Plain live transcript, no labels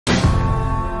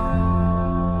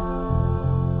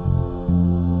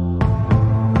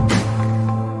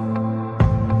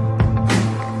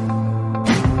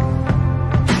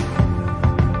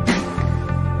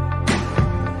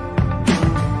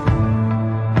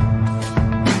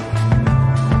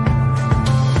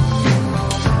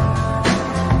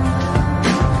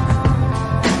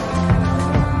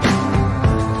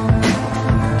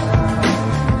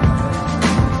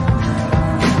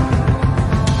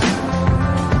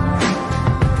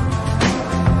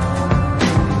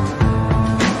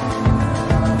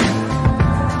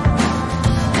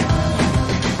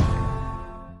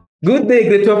Good day,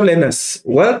 Grade 12 learners.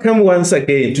 Welcome once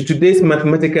again to today's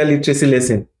mathematical literacy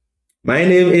lesson. My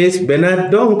name is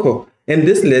Bernard Donko, and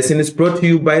this lesson is brought to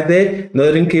you by the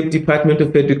Northern Cape Department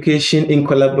of Education in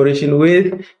collaboration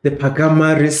with the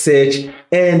Pagama Research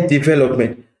and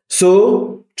Development.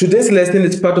 So, today's lesson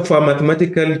is part of our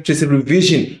mathematical literacy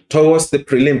revision towards the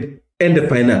prelim and the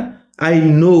final. I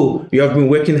know you have been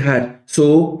working hard,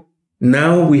 so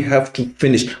now we have to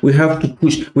finish, we have to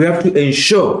push, we have to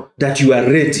ensure that you are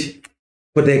ready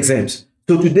for the exams.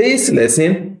 So today's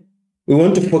lesson, we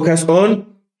want to focus on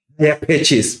higher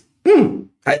purchase.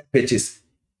 Higher purchase.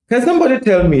 Can somebody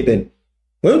tell me then,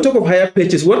 when we talk of higher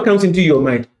purchase, what comes into your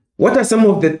mind? What are some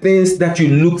of the things that you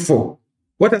look for?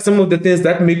 What are some of the things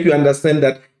that make you understand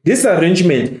that this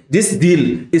arrangement, this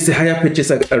deal is a higher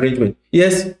purchase arrangement?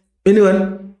 Yes?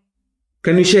 Anyone?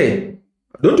 Can you share?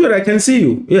 Don't worry, I can see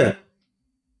you. Yeah.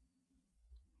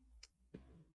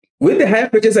 With the hire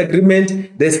purchase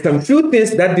agreement, there's some few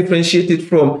things that differentiate it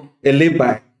from a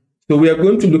lay-buy. So we are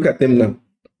going to look at them now.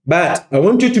 But I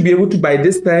want you to be able to, by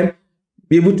this time,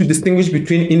 be able to distinguish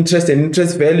between interest and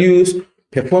interest values,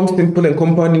 perform simple and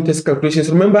compound interest calculations.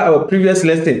 Remember our previous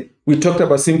lesson, we talked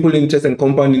about simple interest and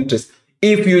compound interest.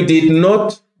 If you did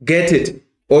not get it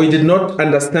or you did not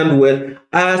understand well,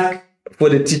 ask for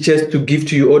the teachers to give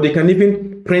to you, or they can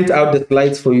even print out the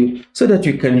slides for you so that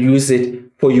you can use it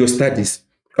for your studies.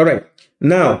 All right,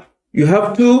 now you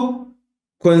have to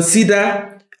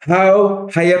consider how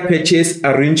hire purchase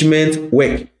arrangements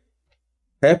work.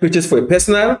 Hire purchase for a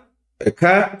personal, a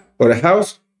car, or a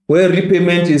house, where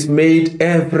repayment is made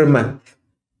every month.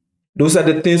 Those are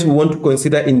the things we want to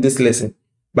consider in this lesson.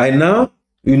 By now,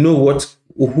 you know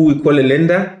who we call a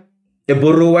lender, a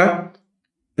borrower,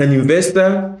 an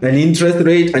investor, an interest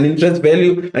rate, an interest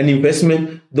value, an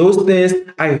investment. Those things,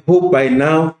 I hope by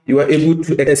now you are able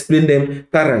to explain them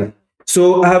thoroughly.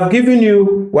 So I have given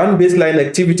you one baseline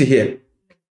activity here.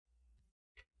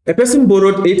 A person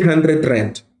borrowed 800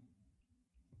 Rand.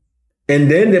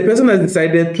 And then the person has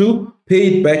decided to pay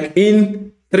it back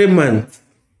in 3 months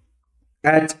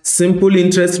at simple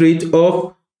interest rate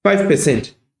of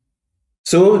 5%.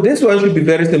 So this one should be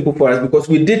very simple for us because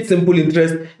we did simple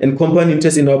interest and compound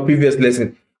interest in our previous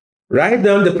lesson. Write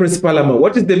down the principal amount.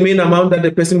 What is the main amount that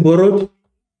the person borrowed?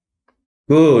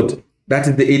 Good. That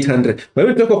is the 800. When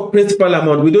we talk of principal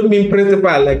amount, we don't mean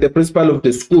principal like the principal of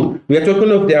the school. We are talking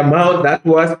of the amount that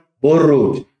was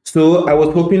borrowed. So I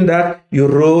was hoping that you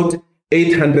wrote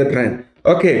 800 Rand.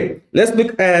 Okay, let's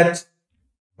look at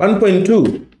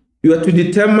 1.2. You are to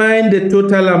determine the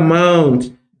total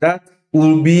amount that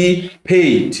will be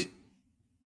paid.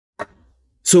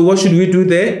 So what should we do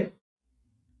there?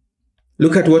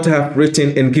 Look at what I have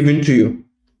written and given to you.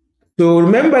 So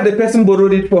remember the person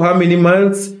borrowed it for how many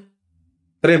months?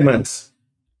 3 months.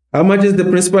 How much is the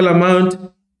principal amount?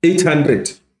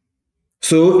 800.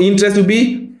 So interest will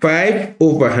be 5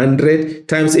 over 100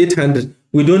 times 800.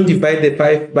 We don't divide the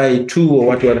 5 by 2 or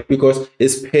whatever because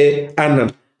it's per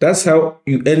annum. That's how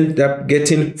you end up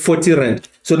getting 40 Rand.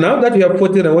 So now that you have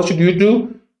 40 Rand, what should you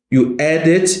do? You add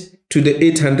it to the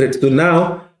 800. So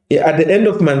now, at the end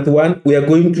of month 1, we are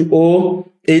going to owe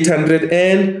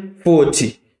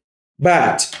 840.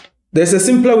 But there's a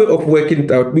simpler way of working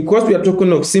it out. Because we are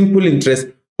talking of simple interest,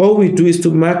 all we do is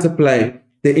to multiply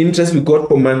the interest we got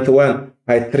for month 1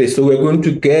 by 3. So we're going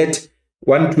to get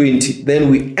 120.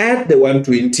 Then we add the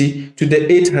 120 to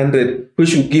the 800,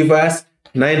 which will give us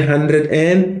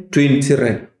 920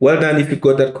 Rand. Well done if you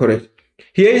got that correct.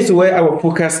 Here is where our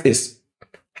focus is.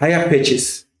 Hire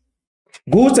purchase.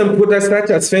 Goods and products such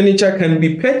as furniture can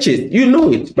be purchased. You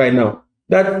know it by now.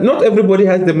 That not everybody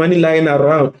has the money lying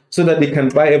around so that they can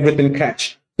buy everything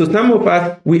cash. So some of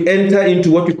us, we enter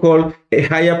into what we call a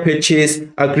hire purchase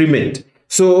agreement.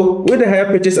 So with the hire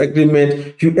purchase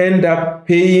agreement, you end up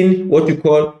paying what you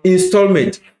call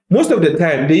installment. Most of the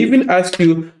time, they even ask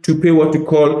you to pay what you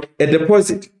call a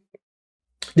deposit.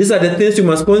 These are the things you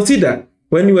must consider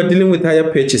when you are dealing with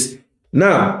hire purchase.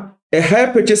 Now, a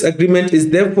hire purchase agreement is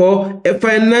therefore a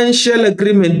financial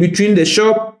agreement between the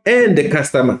shop and the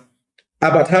customer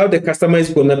about how the customer is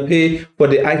going to pay for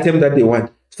the item that they want.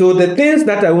 So the things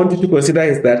that I want you to consider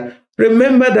is that,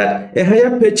 remember that a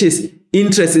hire purchase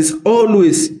interest is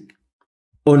always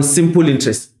on simple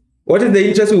interest. What is the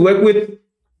interest we work with?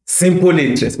 Simple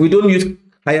interest. We don't use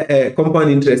compound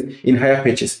interest in hire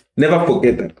purchase. Never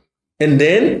forget that. And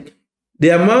then the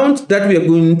amount that we are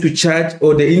going to charge,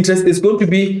 or the interest, is going to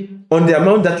be on the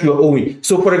amount that you are owing.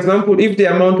 So for example, if the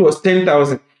amount was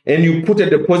 10,000 and you put a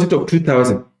deposit of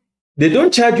 2,000, they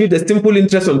don't charge you the simple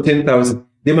interest on 10,000.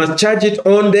 They must charge it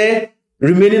on the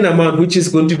remaining amount, which is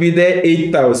going to be the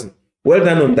 8,000. Well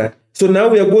done on that. So now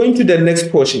we are going to the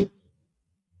next portion.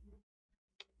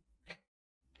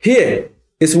 Here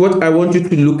is what I want you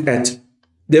to look at.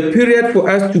 The period for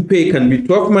us to pay can be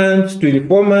 12 months,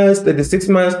 24 months, 36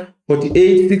 months,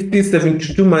 48, 60,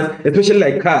 72 months, especially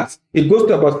like cars. It goes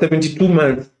to about 72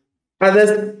 months.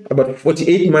 Others, about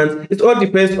 48 months. It all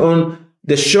depends on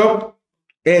the shop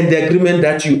and the agreement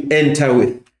that you enter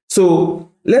with.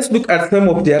 So let's look at some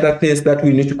of the other things that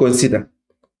we need to consider.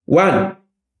 One,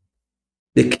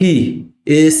 the key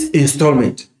is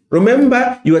installment.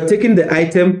 Remember, you are taking the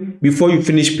item before you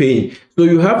finish paying. So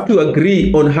you have to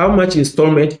agree on how much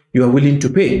installment you are willing to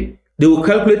pay. They will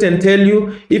calculate and tell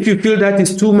you. If you feel that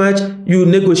is too much, you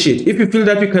negotiate. If you feel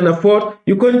that you can afford,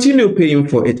 you continue paying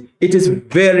for it. It is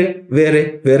very,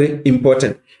 very, very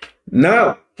important.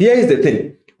 Now, here is the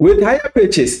thing. With hire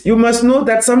purchase, you must know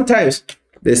that sometimes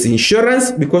there's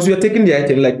insurance because you are taking the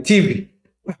item, like TV.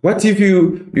 What if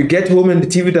you get home and the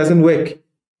TV doesn't work?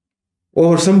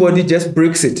 Or somebody just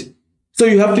breaks it? So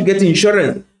you have to get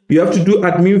insurance. You have to do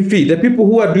admin fee. The people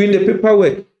who are doing the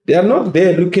paperwork, they are not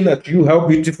there looking at you, how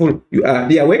beautiful you are.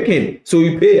 They are working. So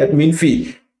you pay admin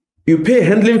fee. You pay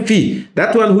handling fee.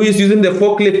 That one who is using the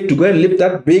forklift to go and lift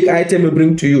that big item and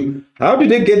bring to you. How do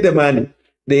they get the money?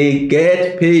 They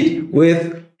get paid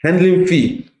with handling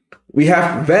fee. We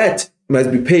have VAT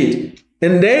must be paid.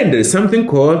 And then there's something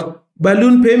called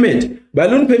balloon payment.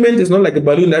 Balloon payment is not like a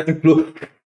balloon that you blow.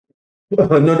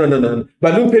 Oh, no.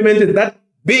 Balloon payment is that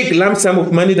big lump sum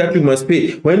of money that you must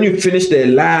pay when you finish the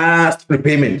last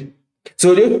repayment.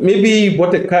 So maybe you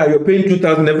bought a car, you're paying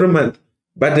 2,000 every month,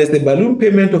 but there's a balloon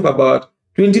payment of about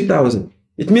 20,000.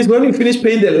 It means when you finish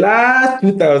paying the last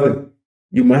 2,000,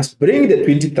 you must bring the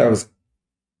 20,000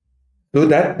 so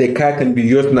that the car can be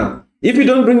yours now. If you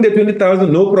don't bring the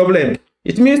 20,000, no problem.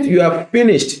 It means you are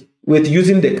finished with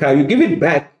using the car. You give it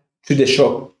back to the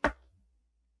shop. I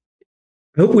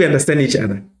hope we understand each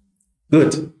other.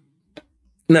 Good.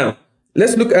 Now,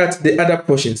 let's look at the other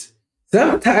portions.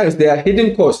 Sometimes there are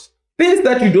hidden costs, things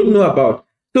that you don't know about.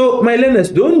 So, my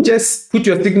learners, don't just put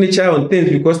your signature on things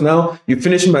because now you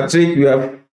finish matric, you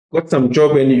have got some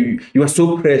job and you are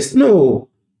so pressed. No.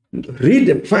 Read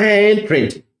the fine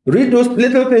print. Read those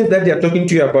little things that they are talking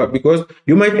to you about because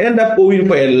you might end up owing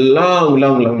for a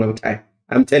long time.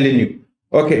 I'm telling you.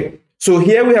 Okay. So,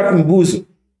 here we have Mbuzo.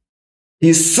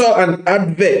 He saw an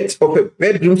advert of a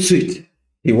bedroom suite.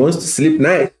 He wants to sleep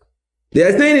nice. They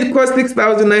are saying it costs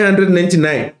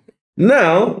 6,999.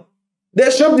 Now,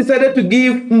 the shop decided to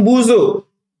give Mbuzo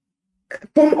a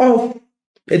form of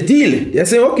a deal. They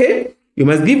say, okay, you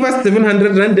must give us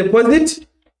 700 Rand deposit.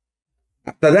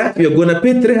 After that, you're going to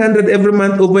pay 300 every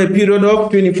month over a period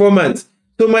of 24 months.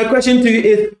 So my question to you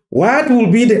is, what will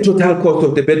be the total cost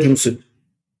of the bedroom suite?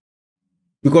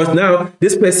 Because now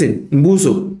this person,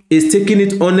 Mbuzo, is taking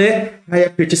it on a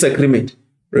hire purchase agreement.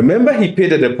 Remember, he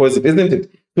paid a deposit, isn't it?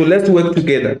 So let's work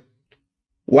together.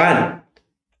 One,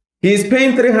 he is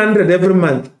paying 300 every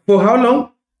month. For how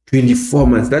long? 24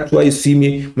 months. That's why you see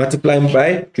me multiplying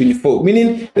by 24.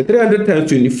 Meaning the 300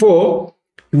 times 24,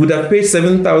 he would have paid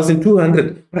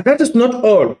 7,200. But that is not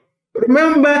all.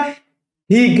 Remember,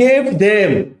 he gave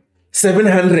them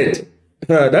 700.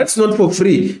 That's not for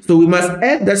free. So we must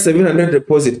add that 700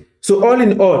 deposit. So all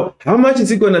in all, how much is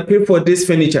he going to pay for this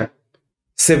furniture?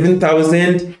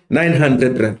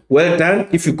 7,900 Rand. Well done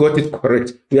if you got it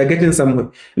correct. We are getting somewhere.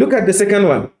 Look at the second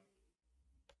one.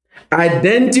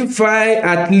 Identify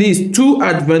at least 2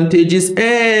 advantages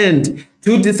and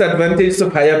 2 disadvantages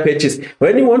of hire purchase.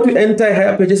 When you want to enter a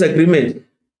hire purchase agreement,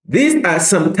 these are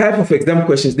some type of exam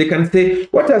questions. They can say,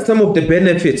 what are some of the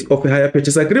benefits of a hire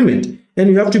purchase agreement? And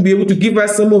you have to be able to give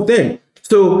us some of them.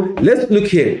 So let's look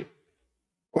here.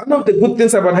 One of the good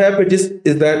things about hire purchase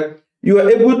is that you are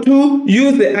able to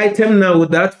use the item now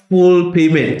without full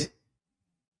payment.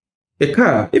 A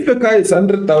car, if a car is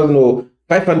 100,000 or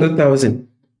 500,000,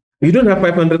 you don't have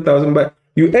 500,000, but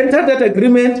you enter that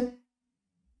agreement,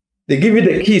 they give you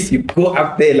the keys, you go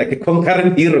up there like a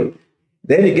conquering hero.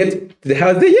 Then you get to the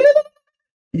house,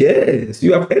 yes,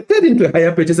 you have entered into a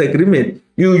hire purchase agreement.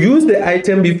 You use the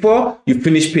item before you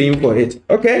finish paying for it.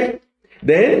 Okay?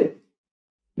 Then,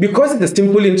 because it's a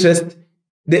simple interest,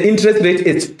 the interest rate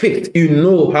is fixed. You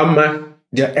know how much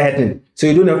they're adding. So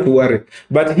you don't have to worry.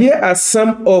 But here are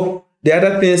some of the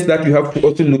other things that you have to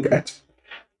also look at.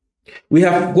 We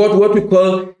have got what we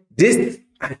call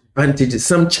disadvantages,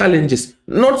 some challenges,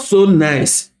 not so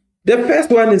nice. The first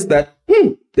one is that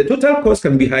the total cost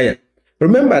can be higher.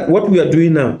 Remember what we are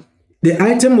doing now. The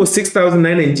item was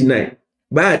 6,999,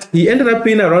 but he ended up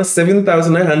paying around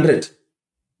 7,900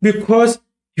 because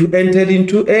you entered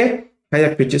into a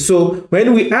hire purchase. So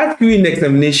when we ask you in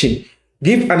examination,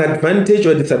 give an advantage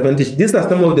or disadvantage. These are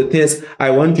some of the things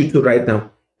I want you to write down.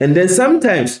 And then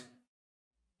sometimes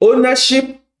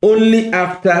ownership only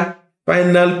after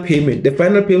final payment. The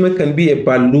final payment can be a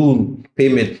balloon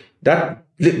payment, that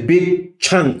big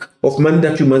chunk of money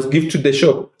that you must give to the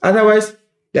shop. Otherwise,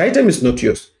 the item is not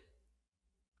yours.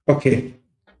 Okay,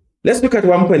 let's look at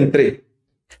 1.3.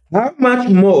 How much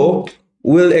more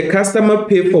will a customer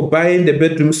pay for buying the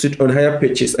bedroom suite on hire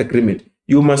purchase agreement?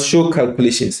 You must show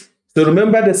calculations. So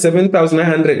remember the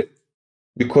 7,900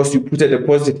 because you put a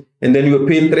deposit and then you were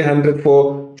paying 300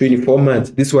 for 24 months.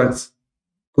 This one's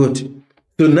good.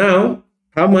 So now,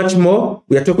 how much more?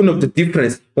 We are talking of the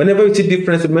difference. Whenever you see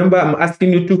difference, remember I'm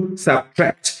asking you to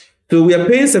subtract. So we are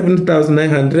paying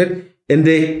 7,900 and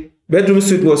the bedroom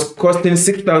suite was costing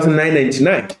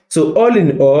 6,999. So all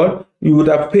in all, you would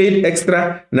have paid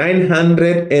extra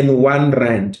 901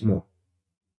 Rand more.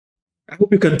 I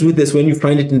hope you can do this when you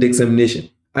find it in the examination.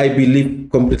 I believe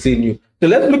completely in you. So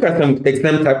let's look at some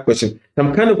exam type questions,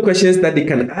 some kind of questions that they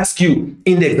can ask you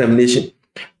in the examination.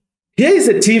 Here is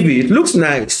a TV. It looks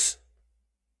nice.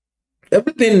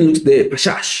 Everything looks there.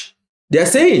 Pashash. They are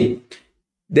saying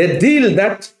the deal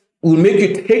that will make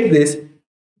you take this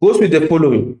goes with the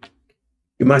following.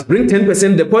 You must bring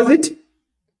 10% deposit.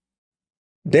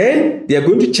 Then they are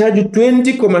going to charge you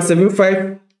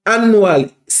 20.75 annual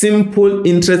simple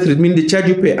interest rate, meaning they charge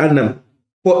you per annum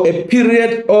for a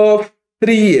period of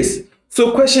 3 years.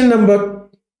 So question number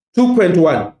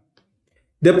 2.1.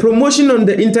 The promotion on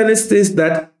the internet says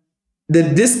that the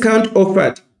discount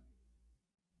offered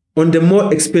on the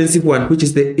more expensive one, which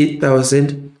is the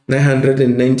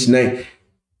 8,999,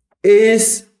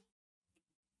 is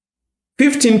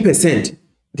 15%.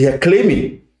 They are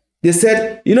claiming. They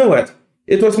said, you know what?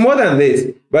 It was more than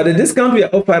this, but the discount we are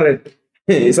offering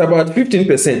is about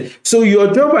 15%. So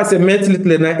your job as a mental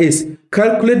learner is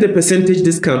calculate the percentage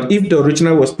discount if the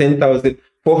original was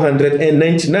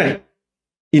 10,499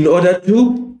 in order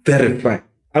to verify.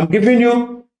 I'm giving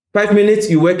you 5 minutes,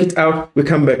 you work it out, we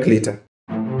come back later.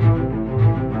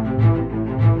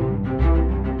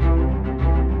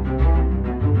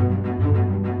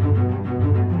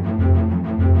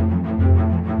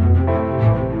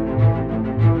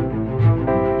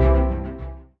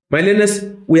 My learners,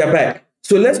 we are back.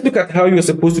 So let's look at how you're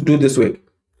supposed to do this work.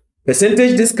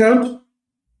 Percentage discount,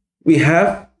 we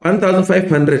have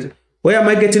 1,500. Where am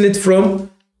I getting it from?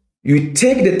 You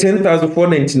take the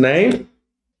 10,499,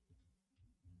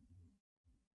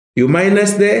 you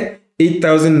minus the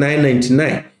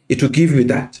 8,999. It will give you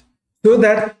that. So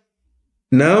that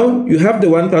now you have the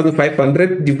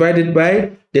 1,500 divided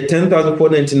by the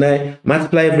 10,499,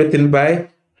 multiply everything by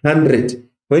 100.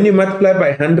 When you multiply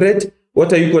by 100,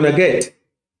 what are you going to get?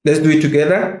 Let's do it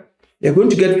together. You're going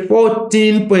to get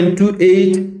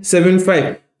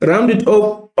 14.2875. Round it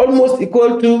off, almost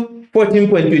equal to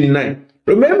 14.29.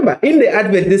 Remember, in the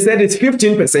advert, they said it's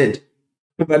 15%.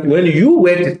 But when you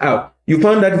worked it out, you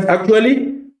found that it's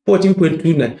actually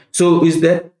 14.29. So is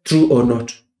that true or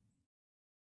not?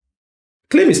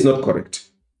 Claim is not correct.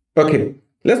 Okay,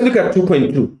 let's look at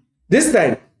 2.2. This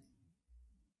time,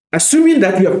 assuming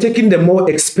that you have taken the more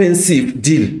expensive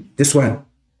deal, this one,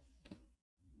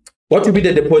 what will be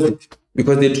the deposit?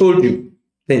 Because they told you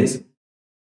things.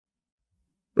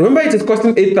 Remember, it is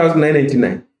costing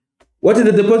 8,999. What is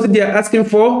the deposit they are asking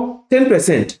for?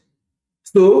 10%.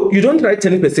 So you don't write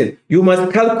 10%. You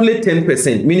must calculate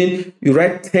 10%, meaning you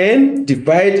write 10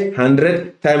 divide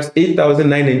 100 times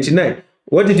 8,999.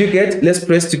 What did you get? Let's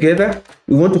press together.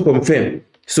 We want to confirm.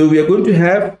 So we are going to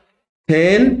have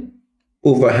 10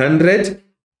 over 100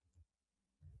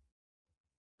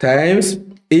 times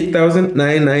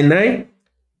 8,999.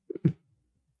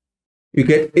 You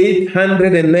get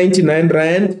 899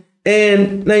 Rand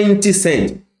and 90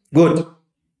 cents. Good.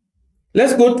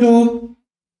 Let's go to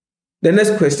the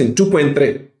next question,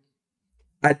 2.3.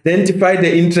 Identify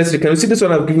the interest rate. Can you see this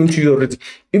one I've given to you already?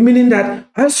 Meaning that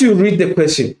as you read the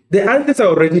question, the answers are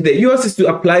already there. Yours is to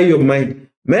apply your mind.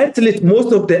 Mentally,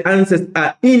 most of the answers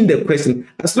are in the question.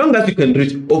 As long as you can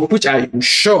read, of which I am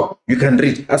sure you can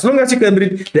read. As long as you can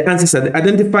read, the answers are there.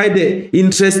 Identify the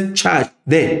interest charge.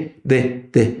 There.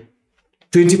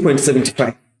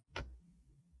 20.75.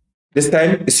 This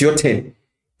time, it's your turn.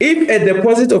 If a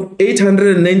deposit of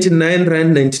 899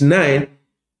 Rand 99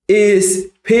 is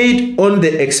paid on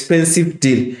the expensive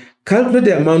deal, calculate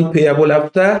the amount payable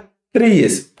after 3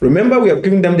 years. Remember, we have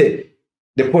given them the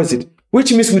deposit,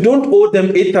 which means we don't owe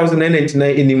them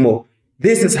 8,999 anymore.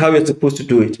 This is how you're supposed to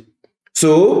do it.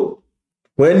 So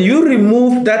when you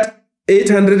remove that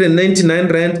 899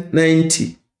 Rand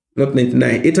 90, not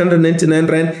 99, 899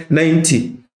 Rand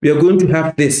 90, we are going to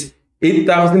have this.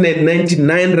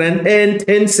 8,099 rand and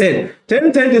 10 cents.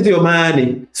 10 cents is your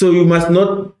money, so you must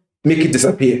not make it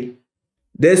disappear.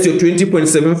 There's your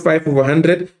 20.75 over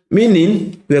 100,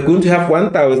 meaning we are going to have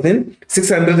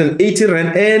 1,680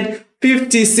 rand and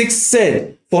 56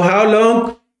 cents. For how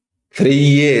long? 3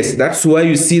 years. That's why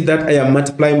you see that I am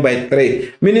multiplying by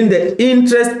 3, meaning the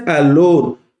interest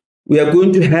alone, we are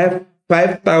going to have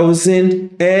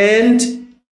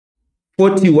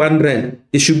 5,041 rand.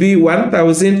 It should be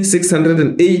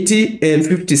 1,680 and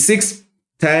 56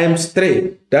 times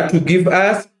 3. That will give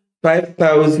us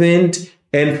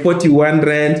 5,041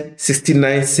 rand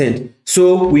 69 cents.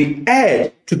 So we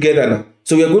add together now.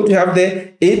 So we are going to have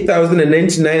the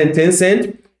 8,099 and 10 cents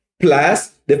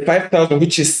plus the 5,000,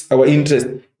 which is our interest.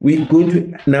 We're going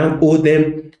to now owe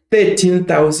them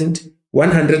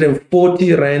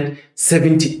 13,140 rand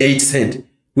 78 cents.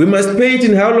 We must pay it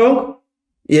in how long?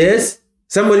 Yes,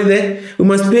 somebody there? We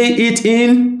must pay it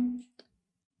in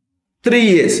 3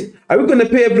 years. Are we going to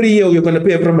pay every year or we're going to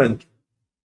pay every month?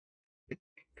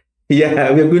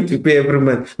 Yeah, we're going to pay every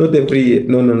month, not every year.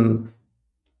 No.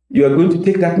 You are going to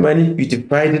take that money, you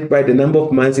divide it by the number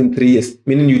of months in 3 years,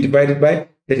 meaning you divide it by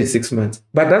 36 months.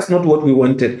 But that's not what we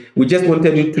wanted. We just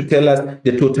wanted you to tell us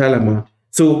the total amount.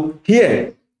 So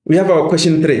here we have our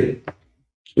question 3.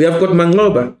 We have got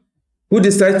Mangoba, who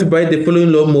decides to buy the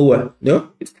following lawnmower.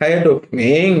 No, it's tired of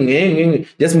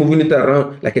just moving it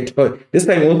around like a toy. This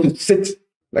time you want to sit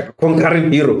like a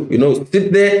conquering hero,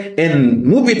 sit there and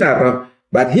move it around.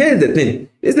 But here's the thing.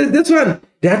 This one,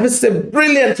 they have a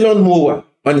brilliant lawnmower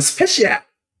on special.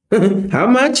 How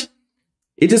much?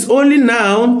 It is only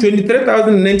now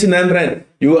 23,099 rand.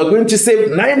 You are going to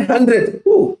save 900.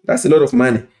 Ooh, that's a lot of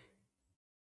money.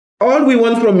 All we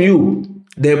want from you,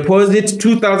 deposit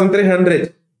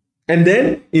 2,300. And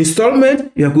then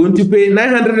installment, you are going to pay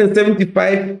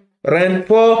 975 rand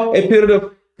for a period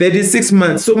of 36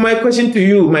 months. So my question to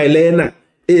you, my learner,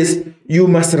 is you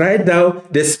must write down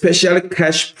the special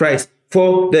cash price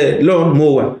for the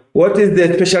lawnmower. What is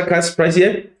the special cash price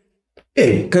here?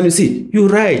 Hey, can you see? You're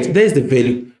right. There's the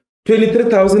value.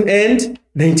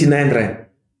 23,099 rand.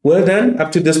 Well done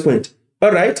up to this point.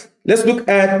 All right. Let's look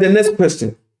at the next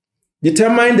question.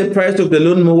 Determine the price of the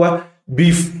lawnmower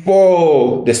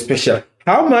before the special.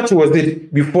 How much was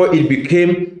it before it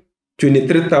became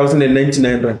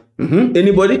 23,099 rand?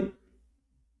 Anybody?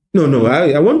 No.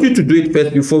 I want you to do it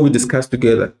first before we discuss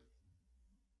together.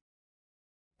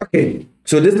 Okay.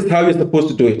 So this is how you're supposed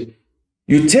to do it.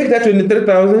 You take that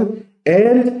 23,000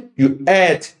 and you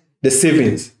add the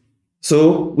savings.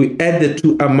 So we add the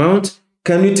two amounts.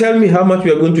 Can you tell me how much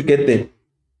we are going to get then?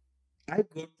 I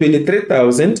got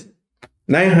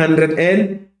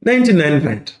 23,999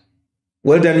 rand.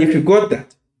 Well done if you got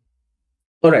that.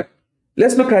 All right.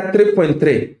 Let's look at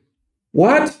 3.3.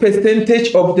 What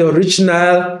percentage of the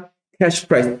original cash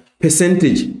price?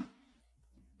 Percentage.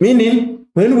 Meaning,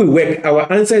 when we work,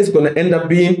 our answer is going to end up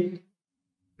being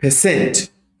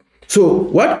percent. So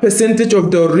what percentage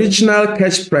of the original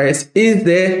cash price is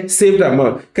the saved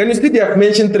amount? Can you see they have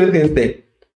mentioned 3 things there?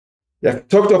 They have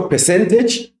talked of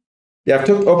percentage, they have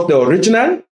talked of the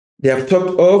original, they have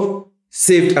talked of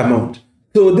saved amount.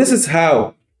 So this is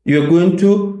how you're going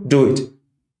to do it.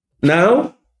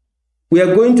 Now, we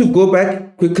are going to go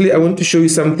back quickly. I want to show you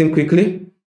something quickly.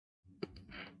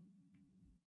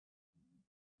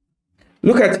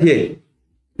 Look at here.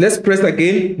 Let's press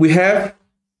again. We have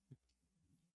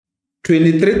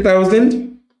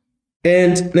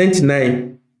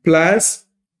 23,099 plus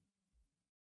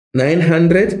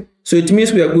 900. So it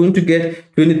means we are going to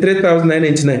get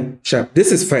 23,999 sharp.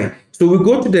 This is fine. So we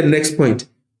go to the next point.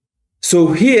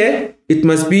 So here it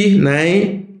must be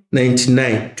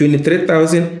 999,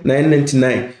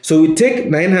 23,999. So we take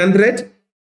 900,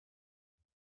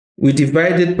 we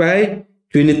divide it by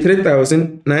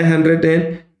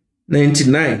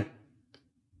 23,999.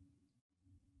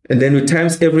 And then we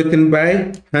times everything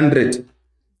by 100.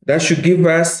 That should give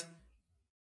us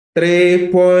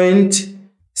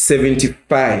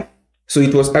 3.75. So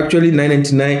it was actually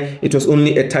 999. It was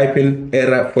only a typing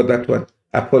error for that one.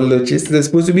 Apologies. It's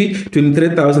supposed to be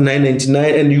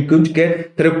 23,999 and you're going to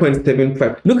get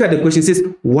 3.75. Look at the question. It says,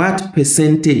 what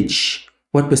percentage?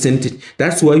 What percentage?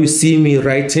 That's why you see me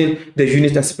writing the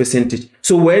unit as a percentage.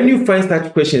 So when you find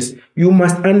such questions, you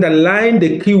must underline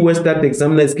the keywords that the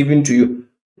examiner is giving to you.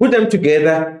 Put them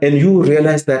together and you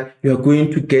realize that you are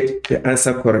going to get the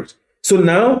answer correct. So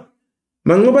now,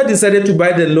 Mangoba decided to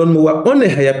buy the lawnmower on a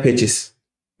hire purchase,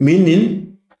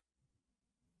 meaning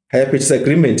hire purchase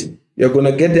agreement. You're going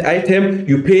to get the item,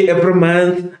 you pay every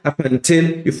month up until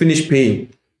you finish paying.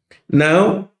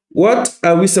 Now, what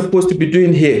are we supposed to be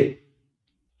doing here?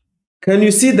 Can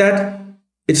you see that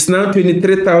it's now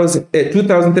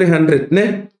 2,300?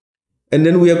 Ne? And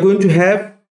then we are going to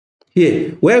have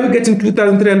here. Where are we getting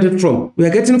 2,300 from? We are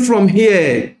getting from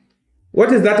here.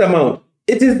 What is that amount?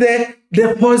 It is the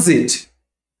deposit.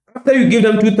 After you give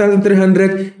them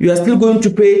 2,300, you are still going to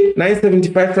pay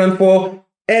 975 francs for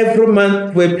every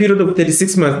month for a period of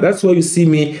 36 months. That's why you see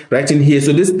me writing here.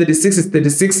 So this 36 is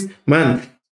 36 months.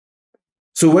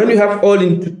 So when you have all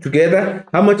in together,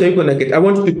 how much are you going to get? I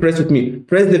want you to press with me.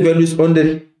 Press the values on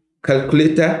the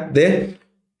calculator there.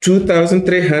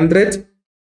 2,300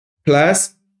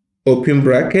 plus, open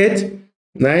bracket,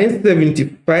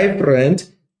 975 rand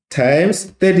times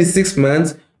 36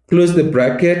 months, close the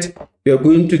bracket. You're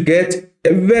going to get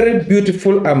a very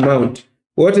beautiful amount.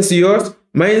 What is yours?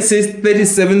 Mine says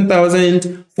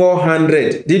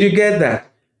 37,400. Did you get that?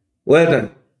 Well done.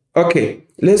 Okay,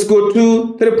 let's go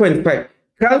to 3.5.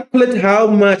 Calculate how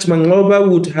much Mangloba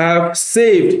would have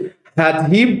saved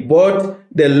had he bought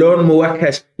the lawnmower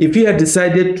cash. If he had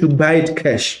decided to buy it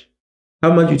cash,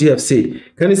 how much would he have saved?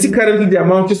 Can you see currently the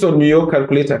amount is on your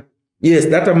calculator? Yes,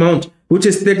 that amount, which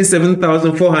is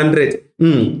 37,400.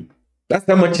 That's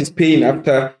how much he's paying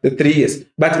after the 3 years.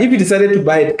 But if he decided to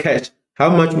buy it cash, how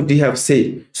much would he have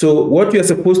saved? So what you are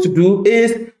supposed to do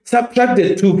is subtract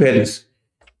the two values.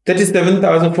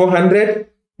 37,400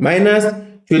 minus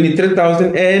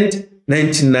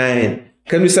 23,099.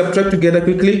 Can we subtract together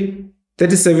quickly?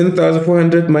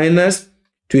 37,400 minus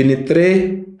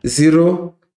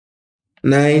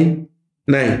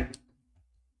 23,099.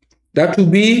 That will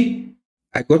be,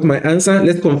 I got my answer.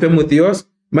 Let's confirm with yours.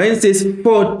 Mine says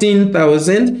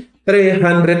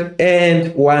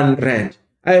 14,301 rand.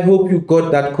 I hope you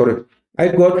got that correct. I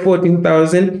got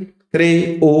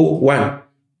 14,301.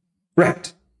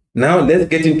 Right. Now let's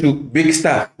get into big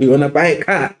stuff. We want to buy a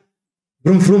car.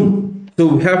 Vroom, vroom. So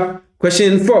we have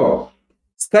question 4.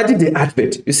 Study the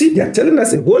advert. You see, they are telling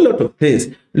us a whole lot of things.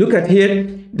 Look at here.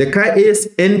 The car is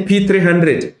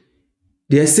NP300.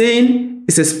 They are saying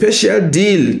it's a special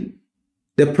deal.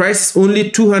 The price is only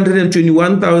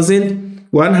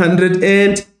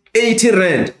 221,180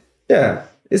 rand. Yeah,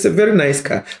 it's a very nice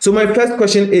car. So my first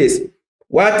question is,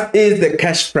 what is the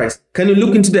cash price? Can you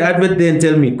look into the advert there and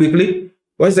tell me quickly?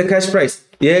 What's the cash price?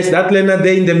 Yes, that learner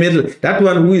there in the middle. That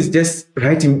one who is just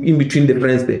right in between the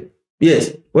friends there.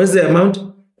 Yes. What's the amount?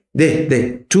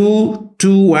 There.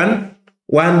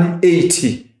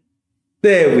 221,180.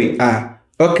 There we are.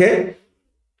 Okay.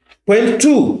 Point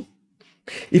 2.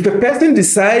 If a person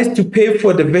decides to pay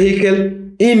for the vehicle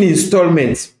in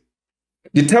installments,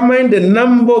 determine the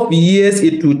number of years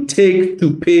it will take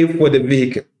to pay for the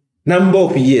vehicle. Number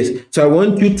of years. So I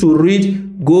want you to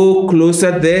read, go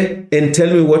closer there and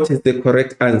tell me what is the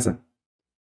correct answer.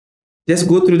 Just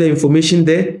go through the information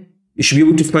there. You should be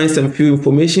able to find some few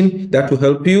information that will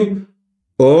help you.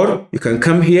 Or you can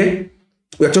come here.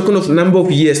 We are talking of number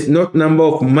of years, not number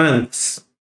of months.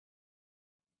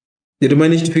 Did you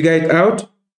manage to figure it out?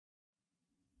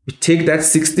 We take that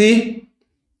 60.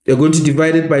 You're going to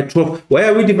divide it by 12. Why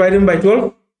are we dividing by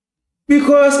 12?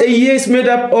 Because a year is made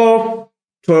up of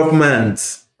 12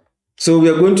 months. So we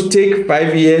are going to take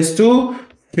 5 years to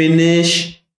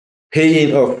finish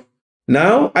paying off.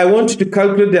 Now, I want you to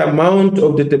calculate the amount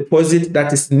of the deposit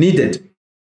that is needed.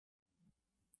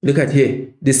 Look at here.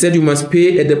 They said you must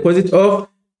pay a deposit of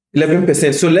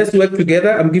 11%. So let's work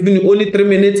together. I'm giving you only 3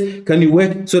 minutes. Can you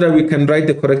work so that we can write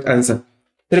the correct answer?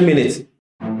 3 minutes.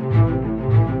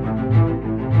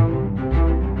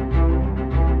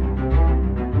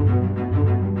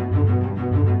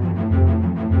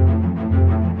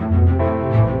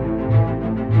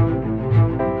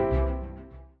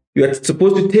 You are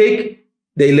supposed to take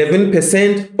the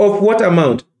 11% of what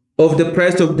amount? Of the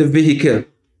price of the vehicle.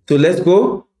 So let's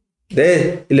go.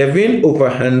 There, 11 over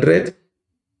 100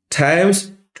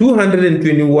 times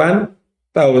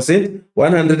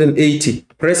 221,180.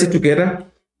 Press it together.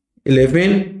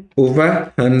 11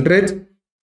 over 100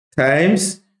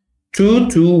 times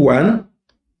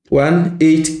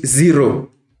 221,180.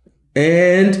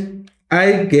 And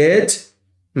I get,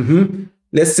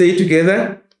 let's say it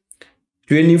together,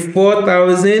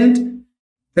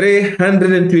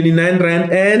 24,329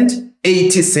 rand and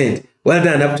 80 cents. Well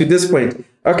done up to this point.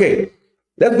 Okay,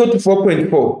 let's go to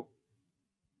 4.4.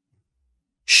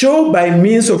 Show by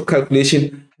means of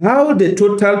calculation how the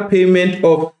total payment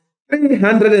of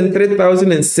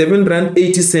 303,007 rand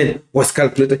 80 cents was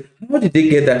calculated. How did they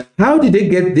get that? How did they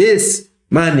get this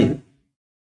money?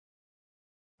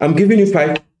 I'm giving you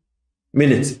 5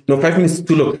 minutes. No, 5 minutes is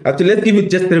too long. Actually, let's give it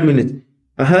just 3 minutes.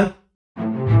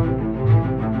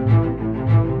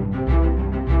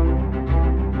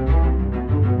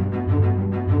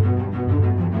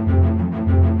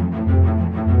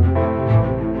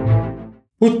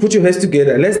 Put your heads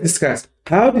together. Let's discuss.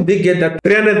 How did they get that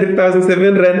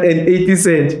 303,007 rand and 80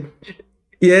 cents?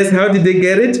 Yes, how did they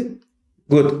get it?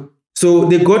 Good. So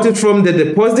they got it from the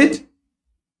deposit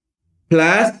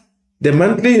plus the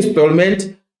monthly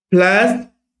installment plus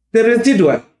the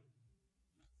residual.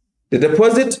 The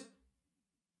deposit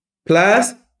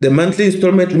plus the monthly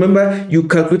installment. Remember, you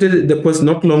calculated the deposit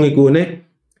not long ago, ne?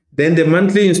 Then the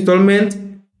monthly installment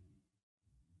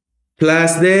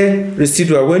plus the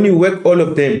residual. When you work all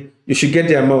of them, you should get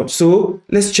the amount. So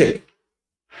let's check.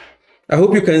 I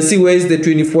hope you can see where is the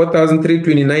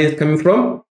 24,329 is coming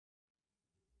from.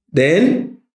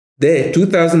 Then there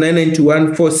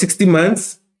 2,991 for 60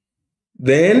 months.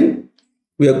 Then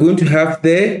we are going to have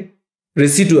the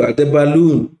residual, the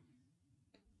balloon.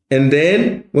 And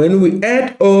then when we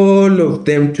add all of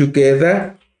them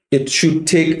together, it should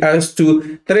take us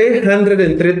to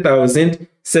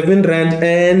 303,007 rand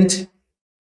and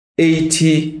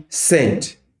 80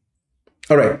 cents.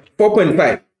 All right,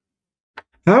 4.5.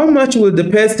 How much will the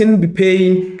person be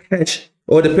paying cash,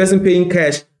 or the person paying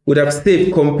cash would have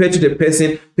saved compared to the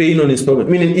person paying on installment?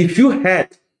 Meaning, if you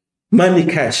had money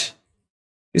cash,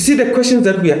 you see the questions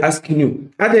that we are asking you.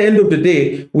 At the end of the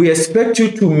day, we expect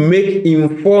you to make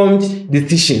informed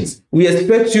decisions. We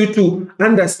expect you to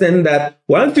understand that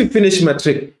once you finish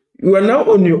matric, you are now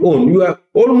on your own. You are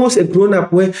almost a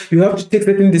grown-up where you have to take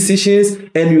certain decisions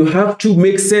and you have to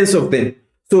make sense of them.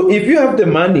 So if you have the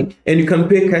money and you can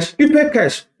pay cash, you pay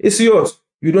cash. It's yours.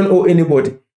 You don't owe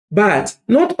anybody. But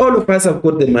not all of us have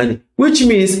got the money, which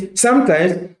means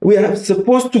sometimes we are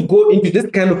supposed to go into this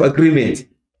kind of agreement.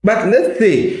 But let's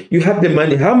say you have the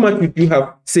money. How much would you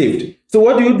have saved? So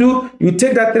what do? You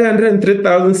take that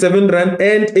 303,007 rand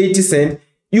and 80 cents.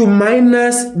 You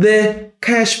minus the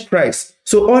cash price.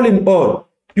 So all in all,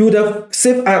 you would have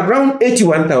saved around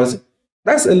 81,000.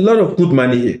 That's a lot of good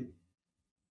money here.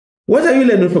 What are you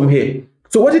learning from here?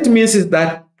 So what it means is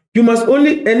that you must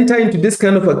only enter into this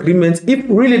kind of agreement if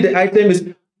really the item is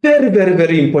very, very,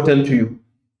 very important to you.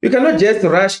 You cannot just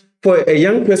rush for a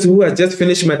young person who has just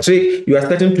finished matric, you are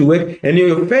starting to work, and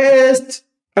your first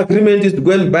agreement is to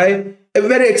go and buy a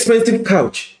very expensive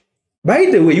couch. By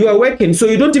the way, you are working, so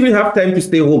you don't even have time to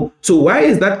stay home. So why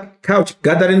is that couch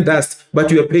gathering dust,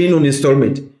 but you are paying on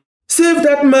installment? Save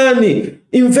that money,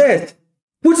 invest,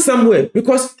 put somewhere,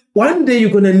 because one day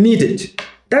you're going to need it.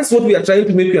 That's what we are trying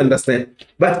to make you understand.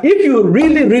 But if you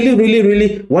really, really, really,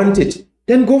 really want it,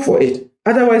 then go for it.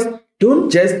 Otherwise,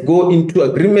 don't just go into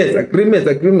agreements.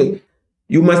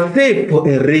 You must save for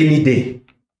a rainy day.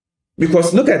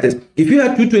 Because look at this. If you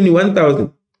had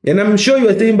 221,000, and I'm sure you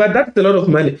are saying, but that's a lot of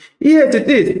money. Yes, it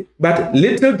is. But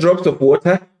little drops of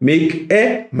water make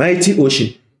a mighty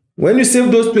ocean. When you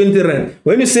save those 20 rand,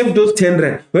 when you save those 10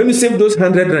 rand, when you save those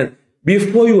 100 rand,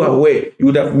 before you are aware, you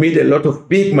would have made a lot of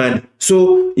big money.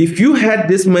 So if you had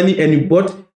this money and you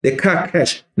bought the car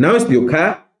cash, now it's your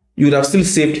car, you would have still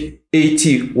saved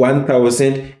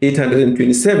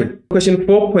 81,827. Question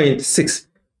 4.6.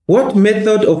 What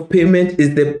method of payment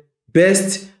is the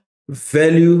best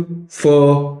value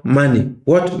for money?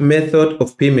 What method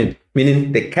of payment?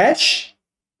 Meaning the cash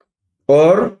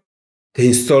or the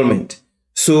installment.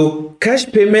 So cash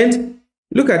payment,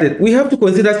 look at it. We have to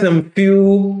consider some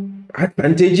few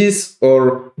advantages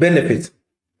or benefits.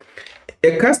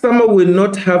 A customer will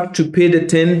not have to pay the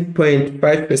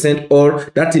 10.5% or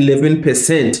that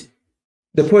 11%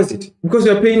 deposit because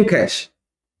you are paying cash.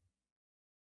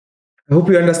 I hope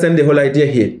you understand the whole idea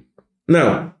here.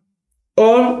 Now,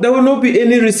 or there will not be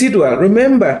any residual.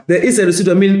 Remember, there is a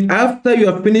residual. I mean, after you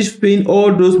have finished paying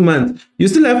all those months, you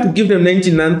still have to give them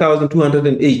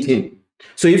 99,218.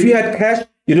 So if you had cash,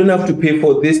 you don't have to pay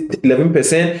for this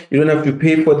 11%. You don't have to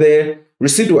pay for the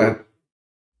residual.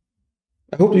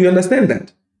 I hope you understand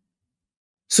that.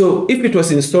 So if it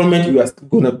was installment, you are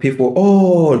going to pay for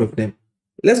all of them.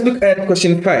 Let's look at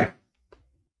question 5.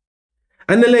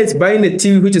 Anela is buying a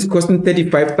TV which is costing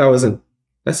 35,000.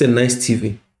 That's a nice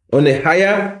TV. On a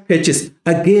higher purchase.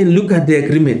 Again, look at the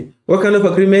agreement. What kind of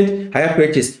agreement? Higher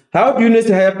purchase. How do you know it's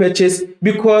a higher purchase?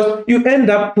 Because you end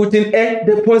up putting a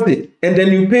deposit and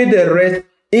then you pay the rest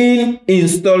in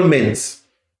installments.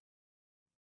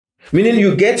 Meaning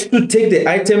you get to take the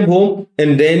item home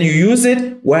and then you use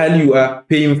it while you are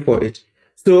paying for it.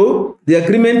 So the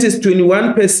agreement is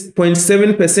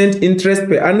 21.7% interest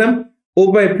per annum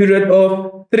over a period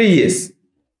of 3 years.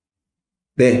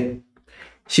 There.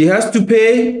 She has to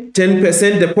pay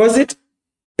 10% deposit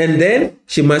and then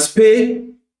she must pay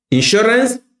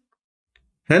insurance,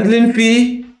 handling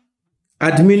fee,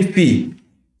 admin fee.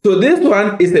 So this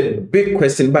one is a big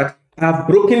question, but I've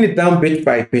broken it down bit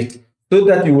by bit so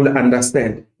that you will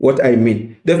understand what I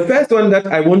mean. The first one that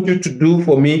I want you to do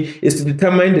for me is to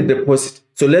determine the deposit.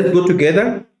 So let's go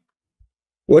together.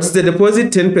 What's the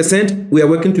deposit? 10%. We are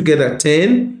working together.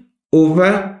 10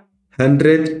 over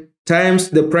 100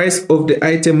 times the price of the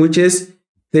item, which is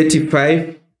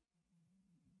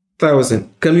 35,000.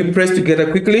 Can we press together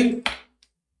quickly?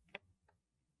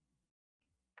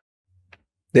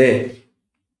 There.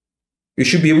 You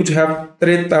should be able to have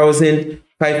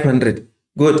 3,500.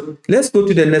 Good. Let's go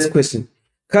to the next question.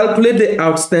 Calculate the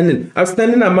outstanding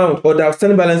amount, or the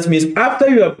outstanding balance means after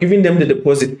you have given them the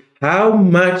deposit, how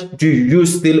much do you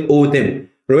still owe them?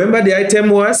 Remember the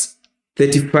item was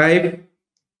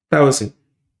 35,000.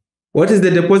 What is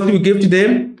the deposit we gave to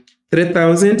them?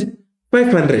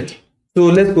 3,500. So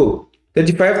let's go.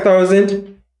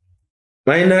 35,000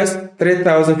 minus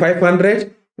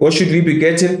 3,500. What should we be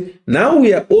getting? Now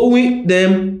we are owing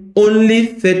them only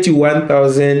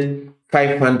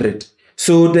 31,500.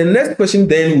 So the next question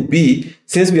then will be,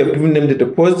 since we have given them the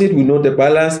deposit, we know the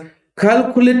balance,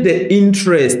 calculate the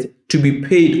interest to be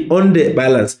paid on the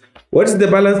balance. What is the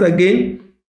balance again?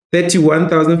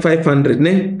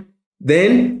 31,500.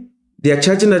 Then they are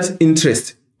charging us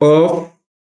interest of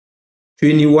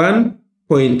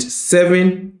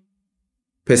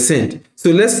 21.7%.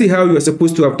 So let's see how you are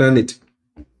supposed to have done it.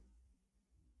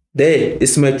 There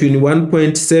is my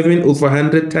 21.7 over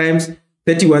 100 times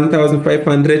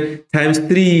 31,500 times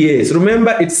 3 years.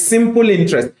 Remember, it's simple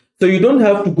interest. So you don't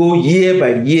have to go year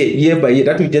by year.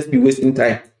 That will just be wasting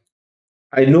time.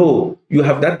 I know you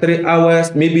have that 3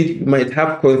 hours. Maybe you might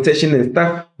have concession and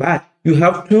stuff, but you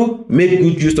have to make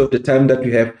good use of the time that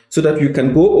you have so that you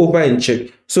can go over and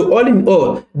check. So all in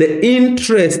all, the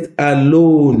interest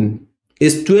alone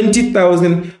is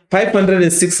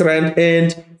 20,506 Rand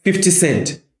and 50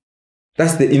 cents.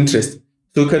 That's the interest.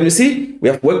 So can you see? We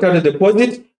have worked out the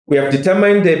deposit. We have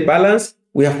determined the balance.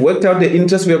 We have worked out the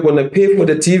interest we are going to pay for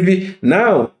the TV.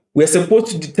 Now, we are supposed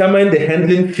to determine the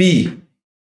handling fee.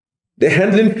 The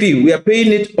handling fee, we are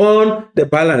paying it on the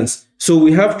balance. So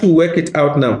we have to work it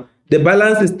out now. The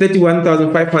balance is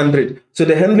 31,500. So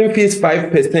the handling fee is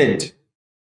 5%.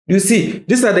 You see,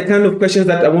 these are the kind of questions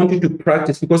that I want you to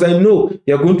practice because I know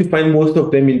you're going to find most of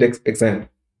them in the exam.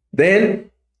 Then,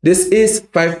 this is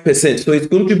 5%. So it's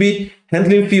going to be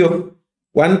handling fee of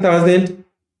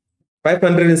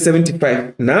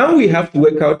 1,575. Now we have to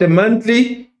work out the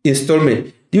monthly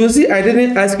installment. You see, I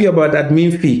didn't ask you about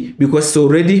admin fee because it's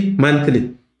already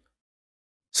monthly.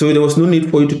 So there was no need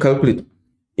for you to calculate.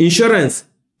 Insurance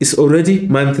is already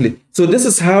monthly. So this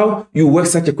is how you work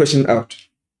such a question out.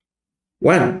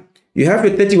 1, you have a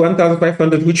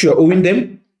 31,500 which you are owing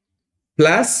them,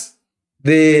 plus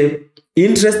the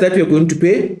interest that you're going to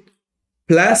pay,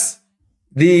 plus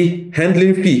the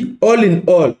handling fee. All in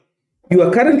all, you are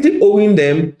currently owing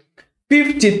them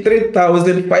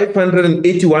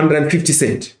 53,581.50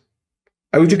 cents.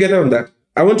 Are we together on that?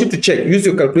 I want you to check. Use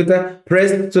your calculator,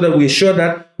 press so that we're sure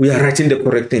that we are writing the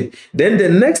correct thing. Then the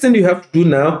next thing you have to do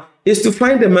now is to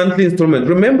find the monthly installment.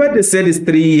 Remember, they said it's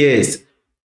 3 years.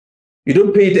 You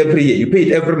don't pay it every year. You pay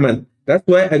it every month. That's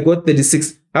why I got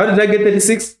 36. How did I get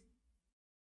 36?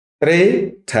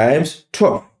 3 times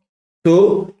 12.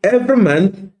 So every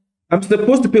month, I'm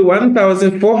supposed to pay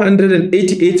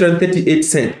 1,488.38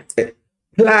 cents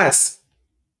plus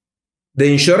the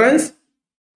insurance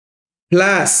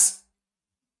plus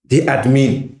the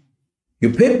admin.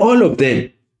 You pay all of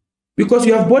them because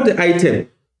you have bought the item.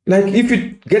 Like if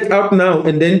you get out now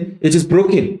and then it is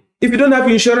broken. If you don't have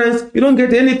insurance, you don't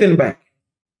get anything back.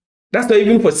 That's why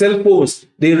even for cell phones,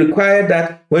 they require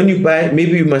that when you buy,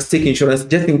 maybe you must take insurance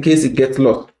just in case it gets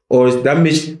lost or is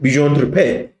damaged beyond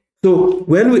repair. So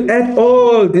when we add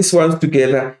all these ones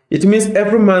together, it means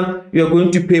every month you are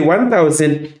going to pay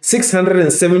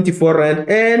 1,674 Rand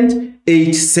and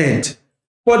 8 cents.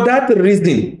 For that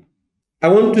reason, I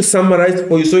want to summarize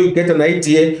for you so you get an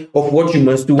idea of what you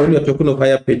must do when you're talking of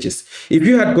hire purchase. If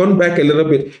you had gone back a little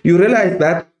bit, you realize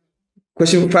that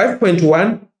question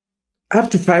 5.1 up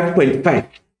to 5.5.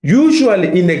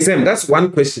 Usually in exam, that's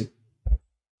one question.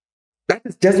 That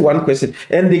is just one question.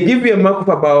 And they give you a mark of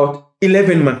about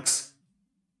 11 marks.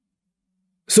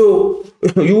 So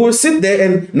you will sit there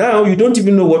and now you don't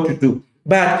even know what to do.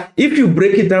 But if you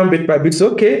break it down bit by bit, it's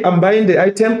okay, I'm buying the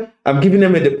item, I'm giving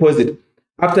them a deposit.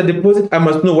 After deposit, I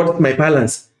must know what is my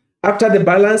balance. After the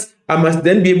balance, I must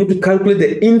then be able to calculate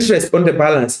the interest on the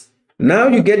balance. Now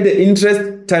you get the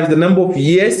interest times the number of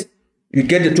years, you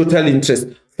get the total interest.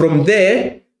 From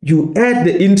there, you add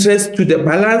the interest to the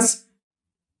balance,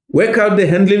 work out the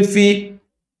handling fee,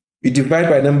 you divide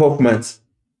by number of months.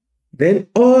 Then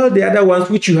all the other ones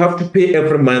which you have to pay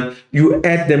every month, you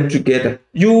add them together.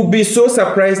 You will be so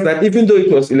surprised that even though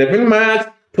it was 11 marks,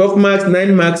 12 marks,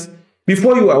 9 marks,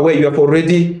 before you are aware, you have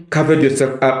already covered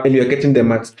yourself up and you are getting the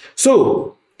marks.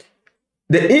 So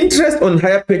the interest on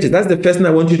higher purchase, that's the first thing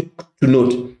I want you to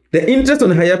note. The interest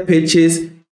on higher purchase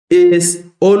is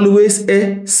always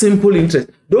a simple interest.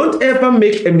 Don't ever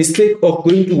make a mistake of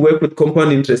going to work with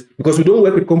compound interest, because we don't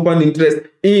work with compound interest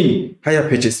in higher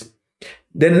purchase.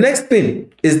 The next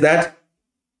thing is that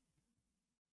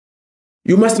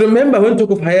you must remember, when you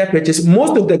talk of higher purchase,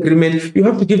 most of the agreement, you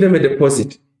have to give them a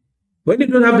deposit. When you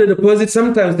don't have the deposit,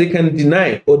 sometimes they can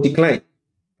deny or decline.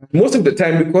 Most of the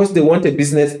time, because they want a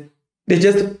business, they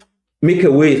just make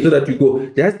a way so that you go.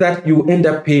 Just that you end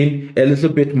up paying a little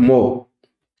bit more.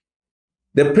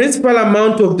 The principal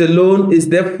amount of the loan is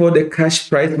therefore the cash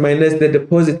price minus the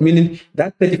deposit, meaning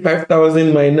that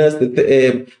 35,000 minus the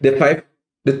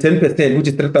 10%, which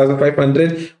is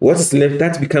 3,500. What is left,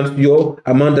 that becomes your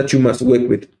amount that you must work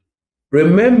with.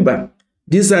 Remember,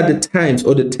 these are the times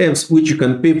or the terms which you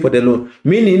can pay for the loan,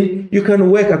 meaning you can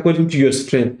work according to your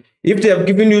strength. If they have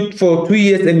given you for 2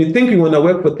 years and you think you want to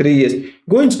work for 3 years,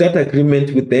 go into that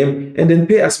agreement with them and then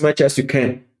pay as much as you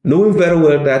can, knowing very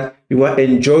well that you are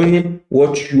enjoying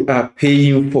what you are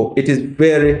paying for. It is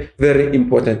very, very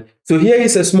important. So here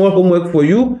is a small homework for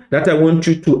you that I want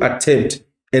you to attempt.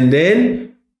 And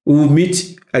then we will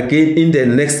meet again in the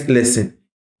next lesson.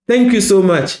 Thank you so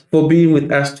much for being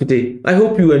with us today. I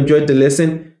hope you enjoyed the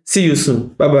lesson. See you soon.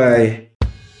 Bye-bye.